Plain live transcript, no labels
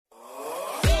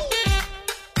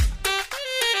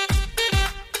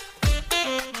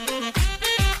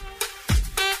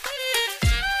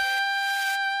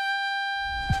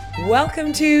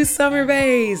Welcome to Summer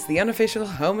Bays, the unofficial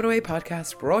home and away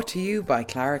podcast brought to you by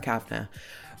Clara Kavanagh,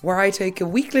 where I take a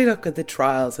weekly look at the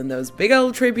trials and those big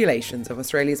old tribulations of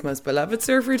Australia's most beloved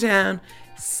surfer town,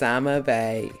 Summer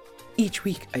Bay. Each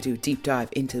week I do a deep dive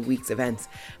into the week's events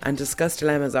and discuss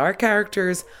dilemmas our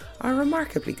characters are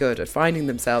remarkably good at finding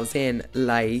themselves in,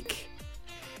 like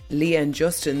Leah and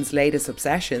Justin's latest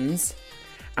obsessions,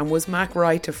 and was Mac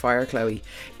right to fire Chloe?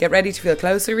 Get ready to feel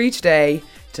closer each day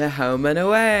to home and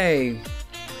away.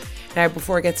 Now,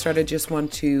 before I get started, just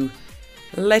want to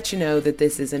let you know that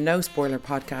this is a no spoiler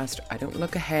podcast. I don't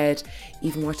look ahead,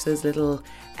 even watch those little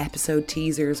episode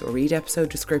teasers or read episode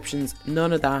descriptions,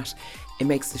 none of that. It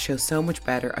makes the show so much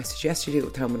better. I suggest you do it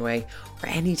with Home and Away or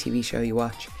any TV show you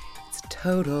watch. It's a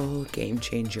total game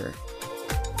changer.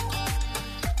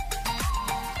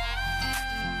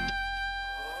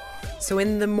 So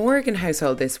in the Morgan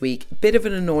household this week, bit of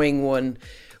an annoying one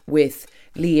with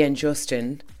Leah and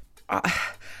Justin.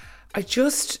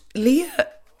 Leah,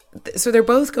 so they're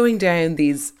both going down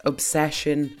these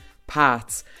obsession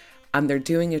paths and they're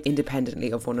doing it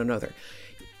independently of one another.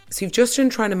 So you've Justin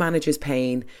trying to manage his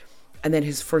pain and then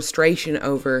his frustration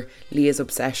over Leah's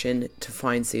obsession to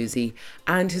find Suzie,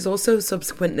 and his also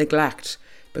subsequent neglect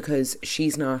because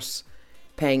she's not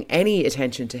paying any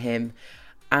attention to him,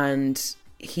 and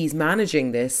he's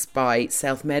managing this by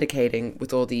self-medicating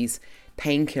with all these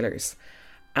painkillers.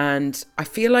 And I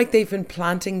feel like they've been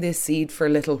planting this seed for a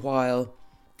little while,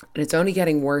 and it's only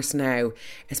getting worse now,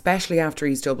 especially after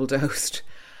he's double dosed.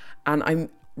 And I'm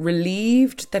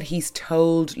relieved that he's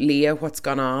told Leah what's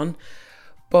gone on,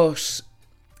 but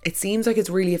it seems like it's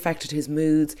really affected his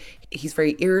moods. He's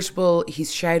very irritable,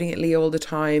 he's shouting at Leah all the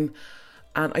time.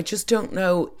 And I just don't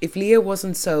know, if Leah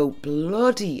wasn't so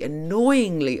bloody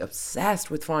annoyingly obsessed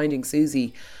with finding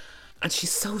Suzie, and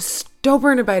she's so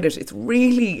stubborn about it, it's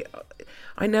really,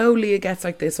 I know Leah gets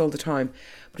like this all the time,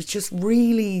 but it's just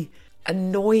really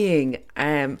annoying.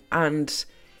 And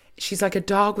she's like a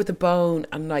dog with a bone,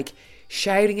 and like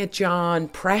shouting at John,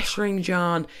 pressuring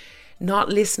John, not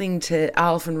listening to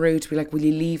Alf and Rue to be like, will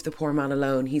you leave the poor man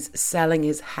alone? He's selling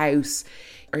his house,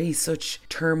 or he's such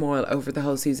turmoil over the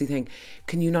whole Suzie thing.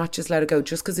 Can you not just let it go?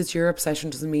 Just because it's your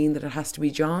obsession doesn't mean that it has to be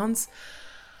John's.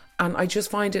 And I just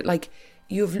find it like,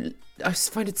 I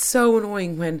just find it so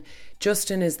annoying when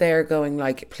Justin is there going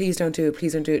like, please don't do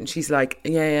it, and she's like,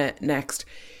 yeah, next.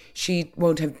 She's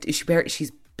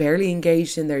barely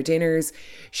engaged in their dinners.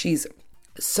 She's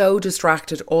so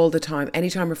distracted all the time.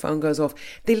 Anytime her phone goes off,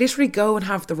 they literally go and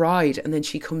have the ride, and then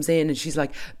she comes in and she's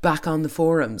like back on the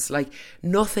forums. Like,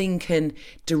 nothing can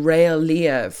derail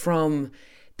Leah from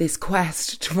this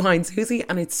quest to find Suzie,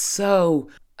 and it's so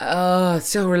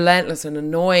relentless and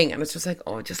annoying, and it's just like,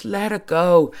 just let it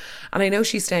go. And I know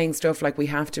she's saying stuff like, we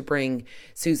have to bring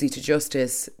Suzie to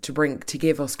justice to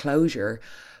give us closure,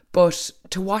 but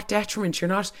to what detriment?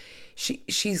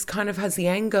 She's kind of has the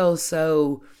end goal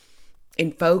so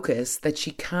in focus that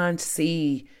she can't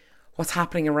see what's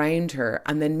happening around her,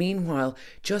 and then meanwhile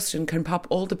Justin can pop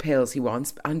all the pills he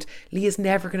wants and Leah's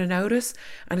never going to notice,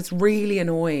 and it's really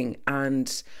annoying.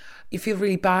 And you feel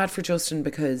really bad for Justin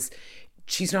because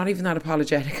she's not even that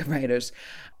apologetic about it,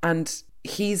 and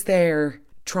he's there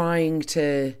trying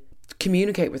to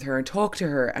communicate with her and talk to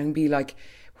her and be like,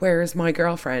 where's my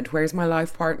girlfriend, where's my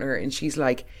life partner? And she's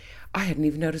like, I hadn't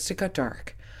even noticed it got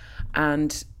dark.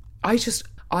 And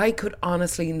I could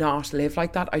honestly not live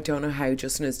like that. I don't know how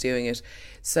Justin is doing it.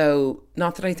 So,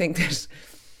 not that I think that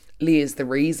Leah is the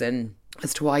reason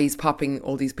as to why he's popping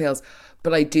all these pills,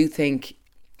 but I do think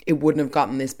it wouldn't have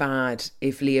gotten this bad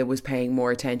if Leah was paying more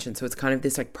attention. So it's kind of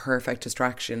this like perfect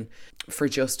distraction for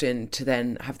Justin to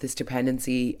then have this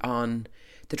dependency on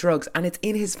the drugs. And it's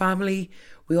in his family.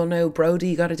 We all know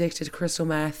Brody got addicted to crystal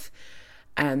meth.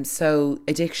 So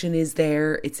addiction is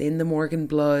there. It's in the Morgan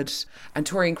blood. And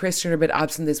Tori and Christian are a bit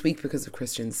absent this week because of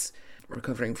Christian's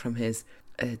recovering from his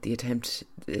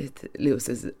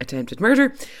Lewis's attempted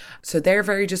murder. So they're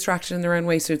very distracted in their own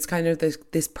way. So it's kind of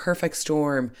this perfect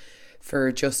storm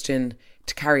for Justin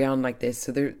to carry on like this.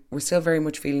 So we're still very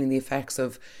much feeling the effects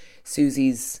of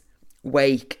Suzie's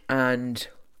wake, and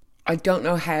I don't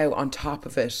know how on top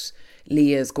of it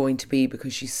Leah is going to be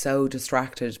because she's so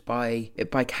distracted by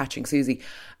catching Suzie.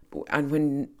 And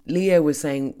when Leah was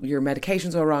saying, your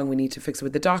medication's all wrong, we need to fix it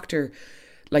with the doctor,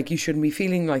 like, you shouldn't be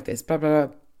feeling like this, blah, blah,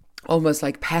 blah, almost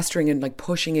like pestering and like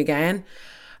pushing again.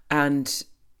 And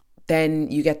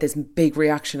then you get this big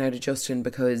reaction out of Justin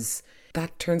because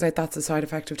that turns out that's a side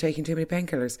effect of taking too many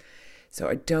painkillers. So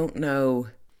I don't know.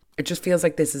 It just feels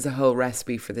like this is a whole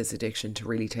recipe for this addiction to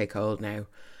really take hold now.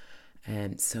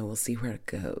 So we'll see where it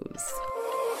goes.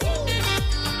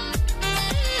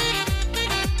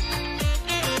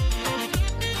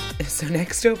 So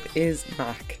next up is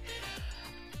Mac.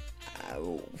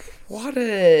 What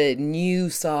a new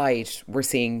side we're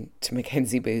seeing to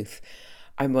Mackenzie Booth,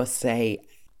 I must say.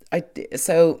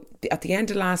 So at the end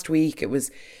of last week, it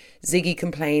was Ziggy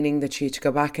complaining that she had to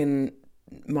go back and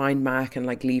mind Mac and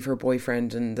like leave her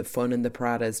boyfriend and the fun and the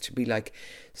Pradas to be like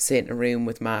sit in a room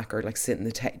with Mac, or like sit in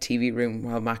the TV room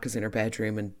while Mac is in her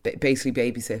bedroom and basically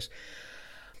babysit.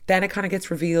 Then it kind of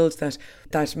gets revealed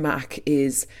that Mac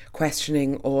is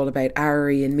questioning all about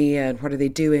Ari and Mia and what are they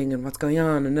doing and what's going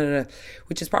on, and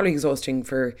which is probably exhausting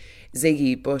for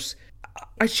Ziggy. But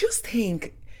I just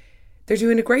think they're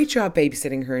doing a great job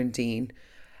babysitting her and Dean.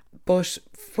 But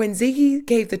when Ziggy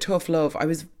gave the tough love, I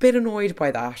was a bit annoyed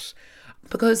by that,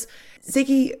 because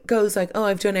Ziggy goes like, "Oh,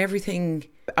 I've done everything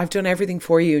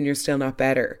for you and you're still not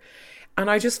better." And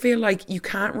I just feel like you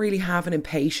can't really have an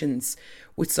impatience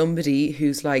with somebody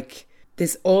who's like,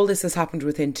 all this has happened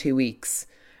within 2 weeks,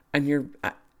 and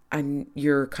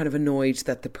you're kind of annoyed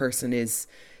that the person is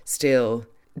still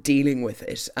dealing with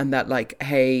it, and that like,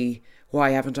 hey, why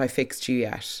haven't I fixed you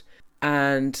yet?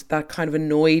 And that kind of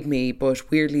annoyed me.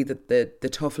 But weirdly, that the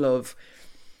tough love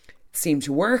seemed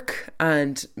to work,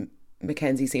 and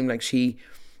Mackenzie seemed like she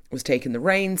was taking the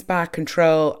reins back,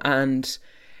 control, and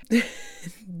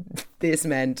this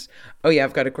meant, oh yeah,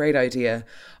 I've got a great idea,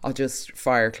 I'll just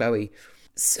fire Chloe.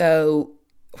 So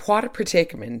what a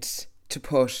predicament to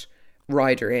put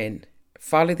Ryder in.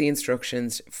 Follow the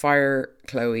instructions, fire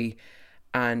Chloe,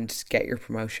 and get your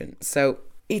promotion. So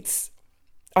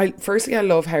I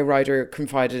love how Ryder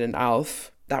confided in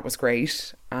Alf. That was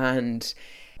great. And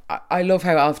I love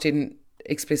how Alf didn't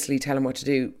explicitly tell him what to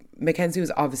do. Mackenzie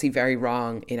was obviously very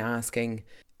wrong in asking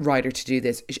Ryder to do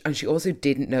this, and she also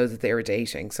didn't know that they were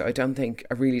dating. So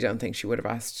I really don't think she would have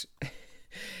asked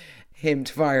him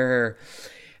to fire her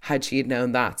had she had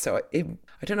known that. So I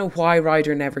don't know why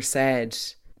Ryder never said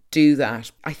do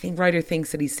that. I think Ryder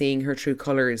thinks that he's seeing her true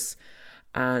colours,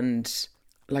 and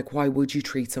like, why would you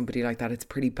treat somebody like that? It's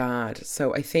pretty bad.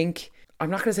 So I think,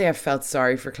 I'm not going to say I felt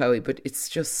sorry for Chloe, but it's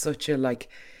just such a like,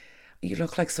 you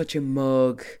look like such a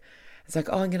mug. It's like,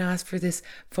 oh, I'm going to ask for this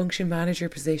function manager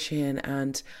position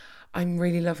and I'm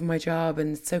really loving my job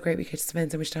and it's so great we get to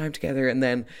spend so much time together. And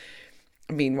then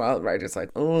meanwhile, Ryder's like,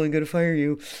 oh, I'm going to fire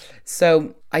you.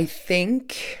 So I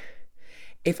think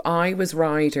if I was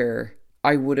Ryder,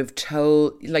 I would have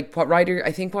told, like what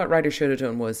Ryder should have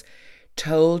done was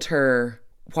told her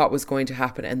what was going to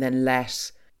happen and then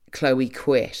let Chloe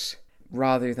quit,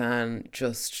 rather than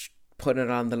just putting it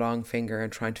on the long finger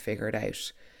and trying to figure it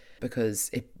out. Because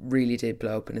it really did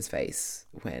blow up in his face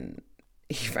when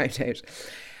he found out.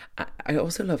 I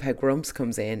also love how Grumps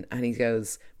comes in and he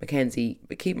goes, Mackenzie,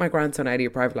 keep my grandson out of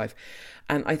your private life.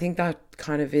 And I think that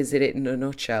kind of is it in a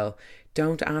nutshell.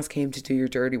 Don't ask him to do your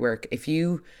dirty work. If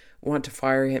you want to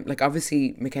fire him, like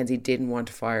obviously Mackenzie didn't want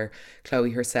to fire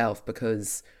Chloe herself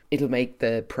because it'll make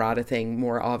the Prada thing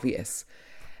more obvious.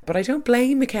 But I don't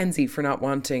blame Mackenzie for not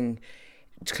wanting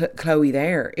Chloe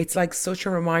there. It's like such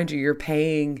a reminder you're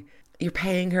paying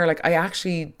her. Like I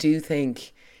actually do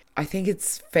think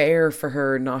it's fair for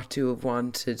her not to have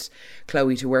wanted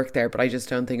Chloe to work there, but I just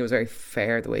don't think it was very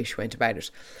fair the way she went about it.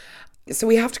 So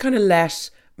we have to kind of let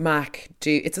Mac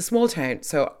do, it's a small town,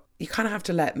 so you kind of have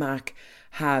to let Mac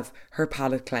have her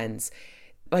palate cleanse.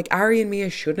 Like Ari and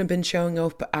Mia shouldn't have been showing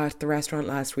up at the restaurant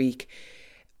last week.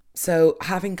 So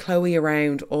having Chloe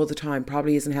around all the time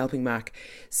probably isn't helping Mac.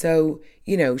 So,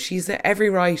 you know, she's every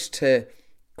right to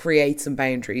create some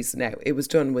boundaries. Now, it was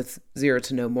done with zero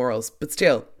to no morals, but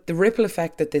still, the ripple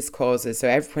effect that this causes,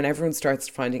 so when everyone starts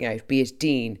finding out, be it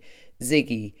Dean,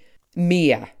 Ziggy,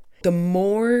 Mia, the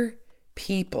more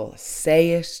people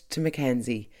say it to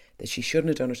Mackenzie that she shouldn't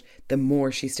have done it, the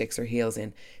more she sticks her heels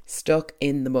in, stuck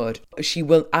in the mud. She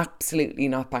will absolutely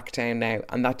not back down now,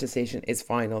 and that decision is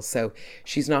final. So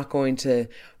she's not going to,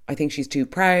 I think she's too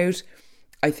proud.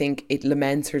 I think it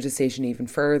laments her decision even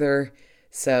further.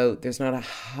 So there's not a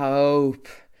hope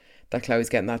that Chloe's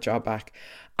getting that job back.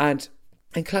 And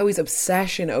Chloe's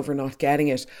obsession over not getting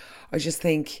it, I just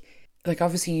think, like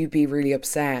obviously you'd be really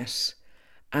upset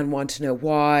and want to know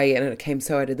why, and it came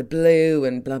so out of the blue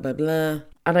and blah, blah, blah.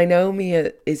 And I know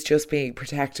Mia is just being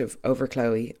protective over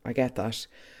Chloe. I get that.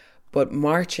 But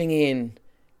marching in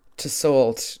to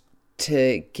Salt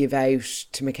to give out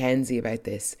to Mackenzie about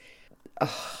this, I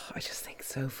just think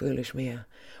so foolish, Mia.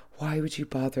 Why would you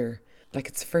bother? Like,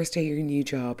 it's the first day of your new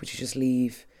job. Would you just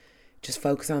leave? Just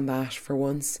focus on that for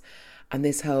once. And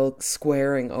this whole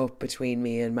squaring up between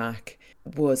Mia and Mac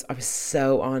I was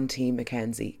so on team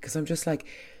Mackenzie. Because I'm just like,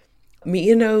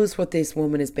 Mia knows what this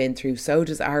woman has been through. So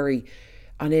does Ari.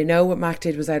 And I know what Mac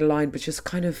did was out of line, but just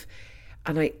kind of,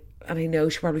 and And I know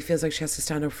she probably feels like she has to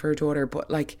stand up for her daughter, but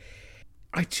like,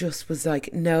 I just was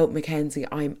like, no, Mackenzie,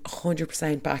 I'm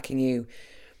 100% backing you.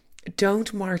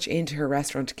 Don't march into her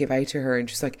restaurant to give out to her and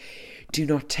just like, do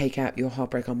not take out your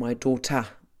heartbreak on my daughter.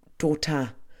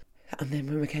 And then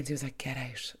when Mackenzie was like, get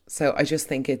out. So I just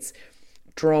think it's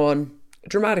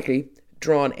dramatically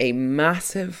drawn a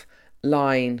massive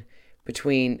line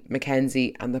between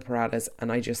Mackenzie and the Paradas.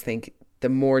 And I just think the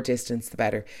more distance, the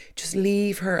better. Just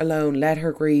leave her alone. Let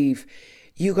her grieve.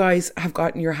 You guys have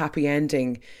gotten your happy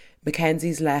ending.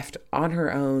 Mackenzie's left on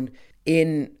her own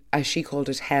in, as she called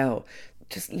it, hell.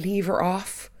 Just leave her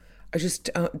off. I just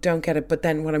don't get it. But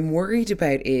then what I'm worried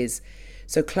about is,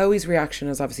 so Chloe's reaction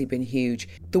has obviously been huge.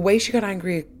 The way she got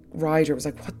angry at Ryder was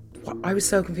like, what? I was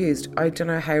so confused. I don't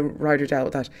know how Ryder dealt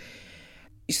with that.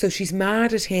 So she's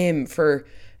mad at him for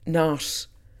not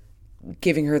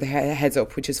giving her the heads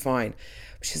up, which is fine.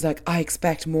 She's like, I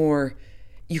expect more.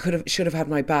 You should have had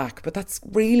my back. But that's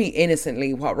really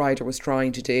innocently what Ryder was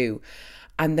trying to do.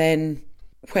 And then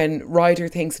when Ryder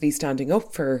thinks that he's standing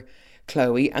up for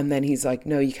Chloe, and then he's like,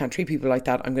 no, you can't treat people like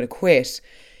that, I'm going to quit,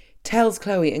 tells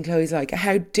Chloe, and Chloe's like,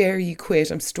 how dare you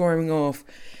quit, I'm storming off.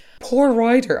 Poor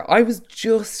Ryder. I was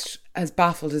just as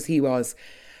baffled as he was.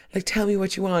 Like, tell me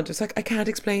what you want. It's like, I can't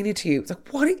explain it to you. It's like,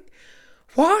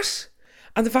 what?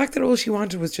 And the fact that all she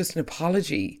wanted was just an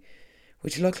apology,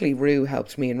 which luckily Rue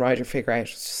helped me and Ryder figure out.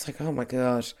 It's just like, oh my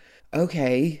God,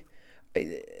 okay.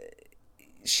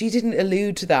 She didn't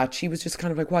allude to that. She was just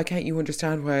kind of like, why can't you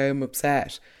understand why I'm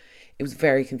upset? It was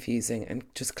very confusing and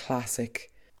just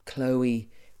classic Chloe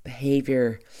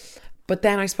behaviour. But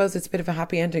then I suppose it's a bit of a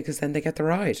happy ending because then they get the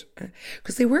ride.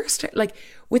 Because they were, like,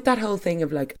 with that whole thing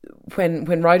of like, when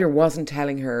Ryder wasn't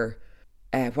telling her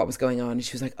what was going on, and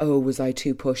she was like, oh, was I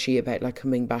too pushy about like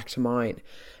coming back to mine?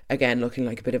 Again, looking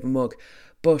like a bit of a mug.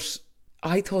 But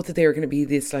I thought that they were going to be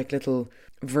this like little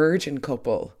virgin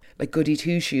couple, like goody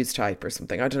two-shoes type or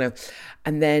something. I don't know.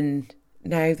 And then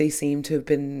now they seem to have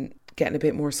been getting a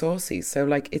bit more saucy. So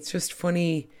like, it's just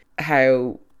funny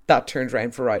how that turned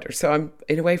around for Ryder. So I'm,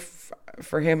 in a way,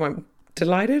 for him, I'm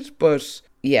delighted. But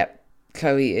yeah,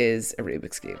 Chloe is a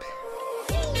Rubik's Cube.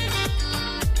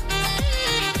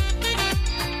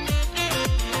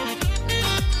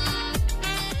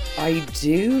 I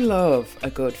do love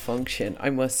a good function, I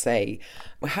must say.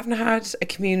 We haven't had a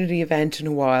community event in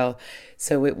a while,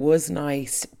 so it was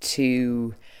nice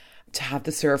to have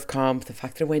the surf comp, the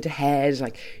fact that it went ahead,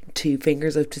 like 2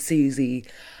 fingers up to Suzie,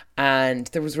 and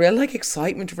there was real like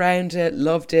excitement around it.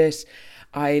 Loved it.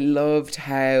 I loved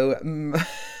how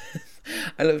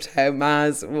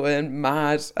Maz went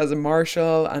mad as a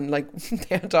marshal and like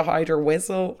they had to hide her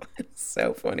whistle. It's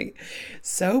so funny,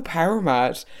 so power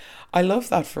mad. I love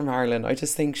that for Marilyn. I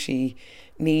just think she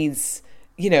needs,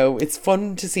 you know, it's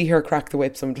fun to see her crack the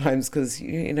whip sometimes because,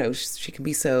 you know, she can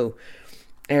be so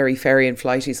airy, fairy and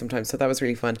flighty sometimes. So that was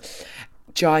really fun.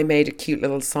 Jai made a cute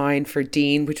little sign for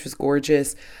Dean, which was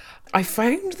gorgeous. I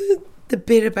found the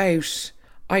bit about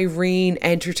Irene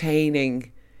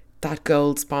entertaining that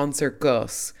gold sponsor,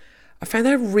 Gus. I found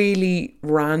that really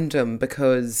random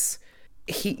because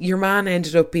your man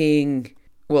ended up being,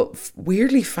 well,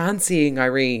 weirdly fancying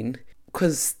Irene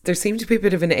because there seemed to be a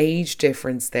bit of an age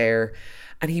difference there.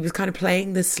 And he was kind of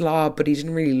playing the slob, but he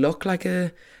didn't really look like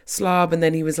a slob. And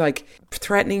then he was like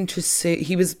threatening to sue.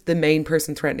 He was the main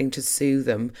person threatening to sue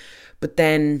them. But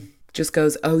then just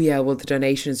goes, oh yeah, well the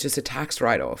donation is just a tax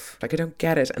write-off. Like, I don't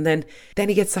get it. And then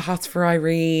he gets the hots for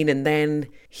Irene. And then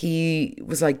he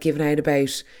was like giving out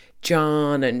about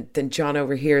John, and then John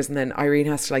overhears, and then Irene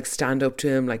has to like stand up to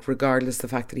him, like regardless of the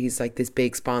fact that he's like this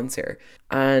big sponsor,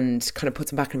 and kind of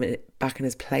puts him back in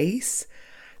his place.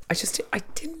 I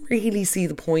didn't really see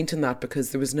the point in that because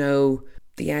there was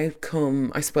the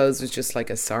outcome, I suppose, was just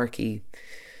like a sarky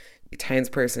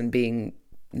townsperson being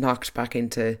knocked back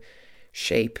into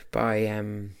shape by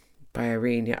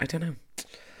Irene. Yeah, I don't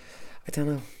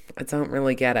know. I don't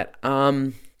really get it.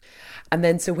 And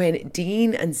then so when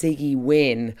Dean and Ziggy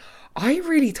win, I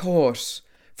really thought,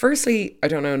 firstly, I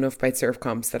don't know enough about surf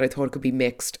comps, that I thought it could be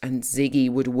mixed and Ziggy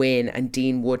would win and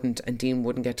Dean wouldn't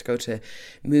get to go to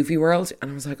Movie World.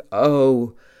 And I was like,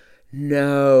 oh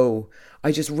no.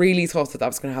 I just really thought that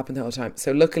was going to happen the whole time.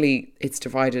 So luckily it's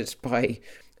divided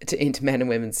into men and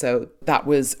women. So that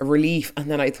was a relief. And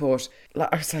then I was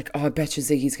like, oh, I bet you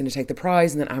Ziggy's going to take the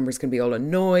prize and then Amber's going to be all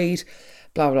annoyed,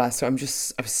 blah, blah, blah. So I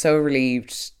was so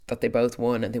relieved that they both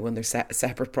won and they won their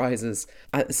separate prizes.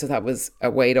 So that was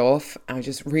a weight off. I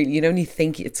just really, when you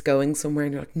think it's going somewhere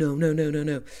and you're like, no. And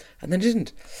then it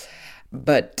didn't.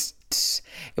 But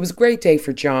It was a great day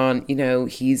for John. You know,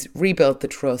 he's rebuilt the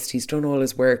trust. He's done all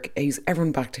his work. He's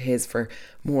everyone back to his for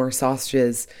more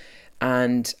sausages.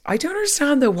 And I don't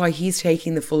understand, though, why he's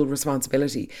taking the full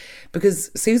responsibility,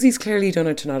 because Susie's clearly done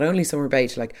it to not only Summer Bay,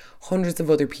 to like hundreds of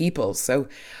other people. So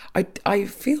I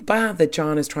feel bad that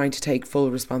John is trying to take full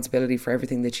responsibility for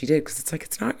everything that she did, because it's like,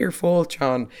 it's not your fault,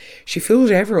 John. She fooled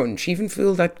everyone. She even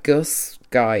fooled that Gus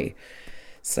guy.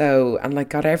 So, and like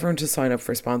got everyone to sign up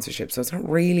for sponsorship. So it's not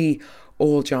really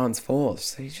all John's fault.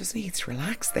 So he just needs to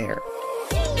relax there.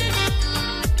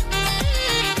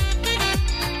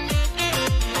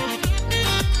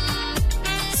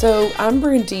 So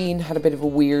Amber and Dean had a bit of a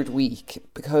weird week,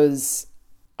 because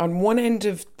on one end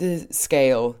of the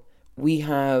scale, we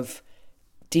have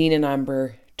Dean and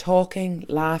Amber talking,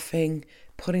 laughing,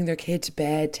 putting their kid to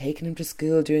bed, taking him to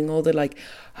school, doing all the like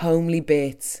homely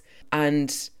bits,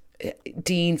 and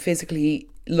Dean physically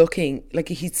looking like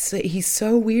he's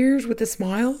so weird with the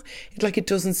smile. Like it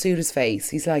doesn't suit his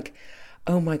face. He's like,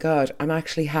 oh my God, I'm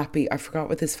actually happy. I forgot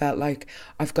what this felt like.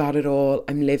 I've got it all.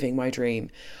 I'm living my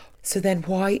dream. So then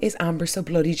why is Amber so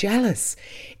bloody jealous?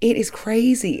 It is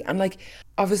crazy. And like,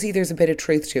 obviously there's a bit of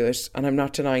truth to it, and I'm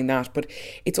not denying that, but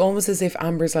it's almost as if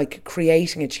Amber's like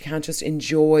creating it. She can't just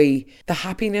enjoy the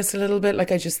happiness a little bit.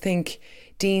 Like, I just think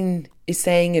Dean is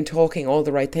saying and talking all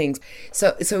the right things.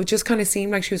 So it just kind of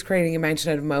seemed like she was creating a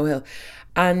mountain out of a molehill.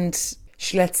 And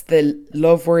she lets the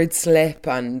love word slip,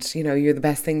 and, you know, you're the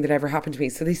best thing that ever happened to me.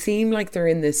 So they seem like they're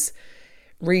in this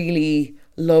really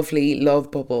lovely love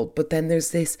bubble, but then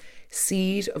there's this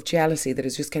seed of jealousy that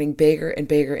is just getting bigger and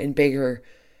bigger and bigger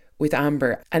with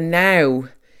Amber, and now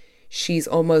she's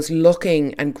almost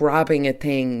looking and grabbing at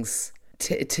things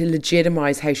to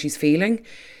legitimize how she's feeling.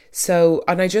 So,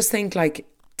 and I just think like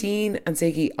Dean and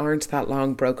Ziggy aren't that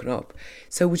long broken up,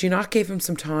 so would you not give him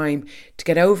some time to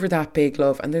get over that big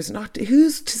love? And there's not,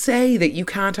 who's to say that you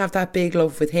can't have that big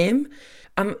love with him?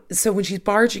 So when she's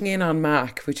barging in on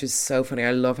Mac, which is so funny, I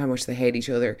love how much they hate each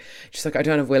other. She's like, I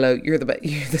don't have Willow, you're the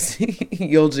best,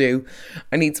 you'll do.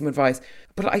 I need some advice.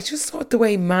 But I just thought the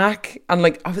way Mac, and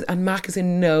Mac is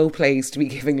in no place to be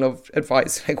giving love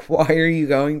advice. Like, why are you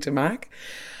going to Mac?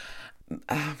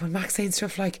 When Mac's saying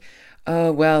stuff like,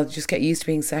 oh, well, just get used to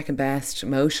being second best,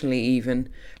 emotionally even.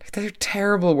 Like, they're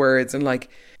terrible words, and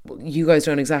like, you guys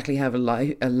don't exactly have a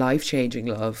life-changing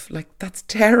love. Like, that's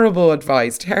terrible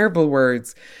advice, terrible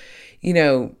words. You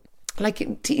know,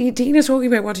 like Dina's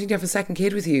talking about wanting to have a second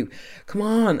kid with you. Come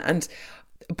on.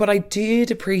 But I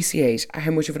did appreciate how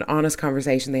much of an honest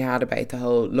conversation they had about the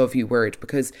whole love you word,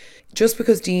 because just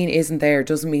because Dean isn't there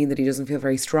doesn't mean that he doesn't feel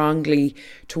very strongly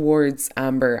towards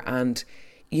Amber, and,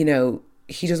 you know,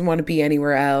 he doesn't want to be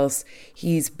anywhere else.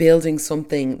 He's building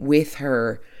something with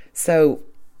her. So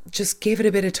just give it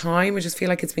a bit of time. I just feel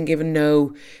like it's been given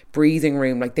no breathing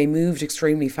room. Like, they moved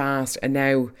extremely fast, and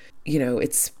now, you know,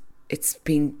 it's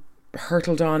being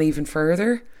hurtled on even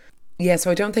further. Yeah,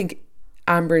 so I don't think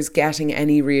Amber's getting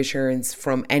any reassurance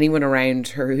from anyone around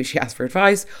her who she asked for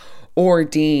advice, or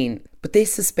Dean. But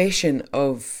this suspicion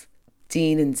of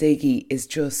Dean and Ziggy is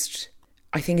just,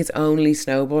 I think it's only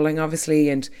snowballing, obviously.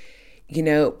 And, you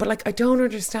know, but like, I don't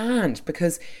understand,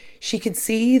 because she can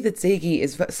see that Ziggy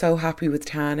is so happy with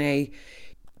Tane.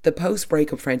 The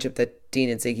post-breakup friendship that Dean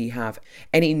and Ziggy have,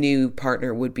 any new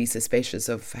partner would be suspicious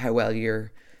of how well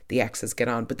the exes get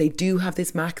on. But they do have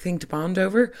this Mac thing to bond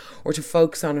over, or to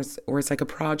focus on, or it's like a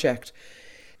project.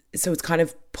 So it's kind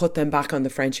of put them back on the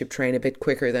friendship train a bit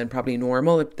quicker than probably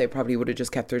normal. They probably would have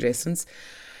just kept their distance.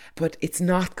 But it's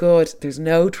not good. There's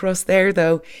no trust there,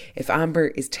 though. If Amber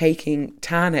is taking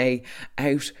Tane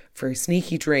out for a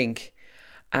sneaky drink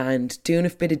and doing a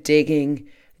bit of digging,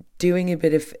 doing a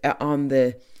bit of on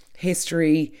the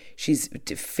history, she's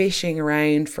fishing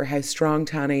around for how strong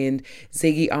Tane and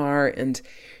Ziggy are, and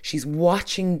she's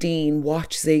watching Dean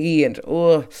watch Ziggy,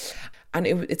 and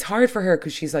it's hard for her,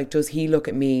 because she's like, does he look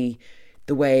at me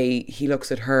the way he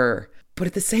looks at her? But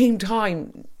at the same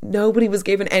time, nobody was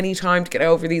given any time to get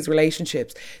over these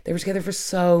relationships. They were together for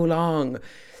so long.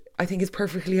 I think it's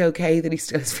perfectly okay that he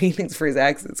still has feelings for his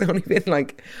ex. It's only been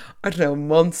like, I don't know,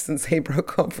 months since they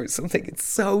broke up or something. It's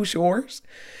so short.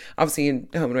 Obviously in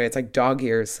Home and Away it's like dog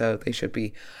years, so they should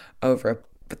be over it.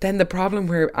 But then the problem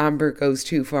where Amber goes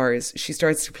too far is she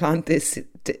starts to plant this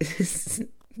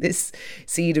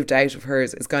seed of doubt of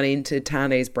hers. Has gone into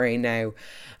Tane's brain now,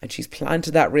 and she's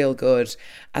planted that real good.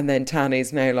 And then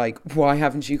Tane's now like, why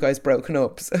haven't you guys broken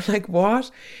up? So like, what?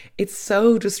 It's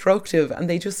so destructive, and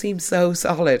they just seem so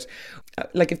solid.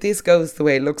 Like, if this goes the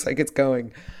way it looks like it's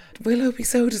going, Willow be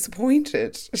so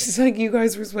disappointed. She's like, you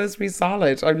guys were supposed to be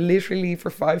solid. I'm literally for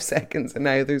 5 seconds, and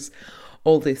now there's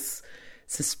all this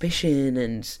suspicion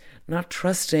and not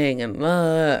trusting and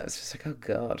it's just like, oh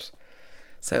God.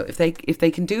 So if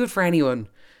they can do it for anyone,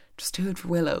 just do it for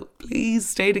Willow. Please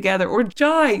stay together. Or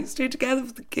Jai, stay together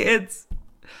with the kids.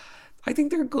 I think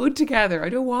they're good together. I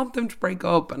don't want them to break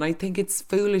up, and I think it's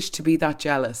foolish to be that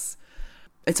jealous.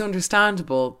 It's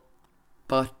understandable,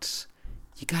 but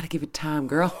you gotta give it time,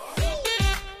 girl.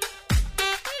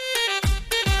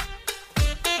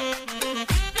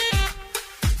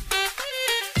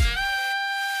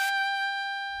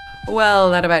 Well,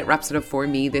 that about wraps it up for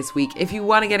me this week. If you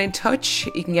want to get in touch,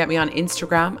 you can get me on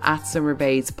Instagram at Summer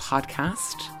Bays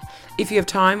Podcast. If you have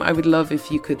time, I would love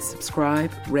if you could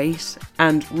subscribe, rate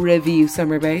and review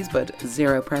Summer Bays, but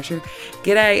zero pressure.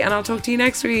 G'day, and I'll talk to you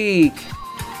next week.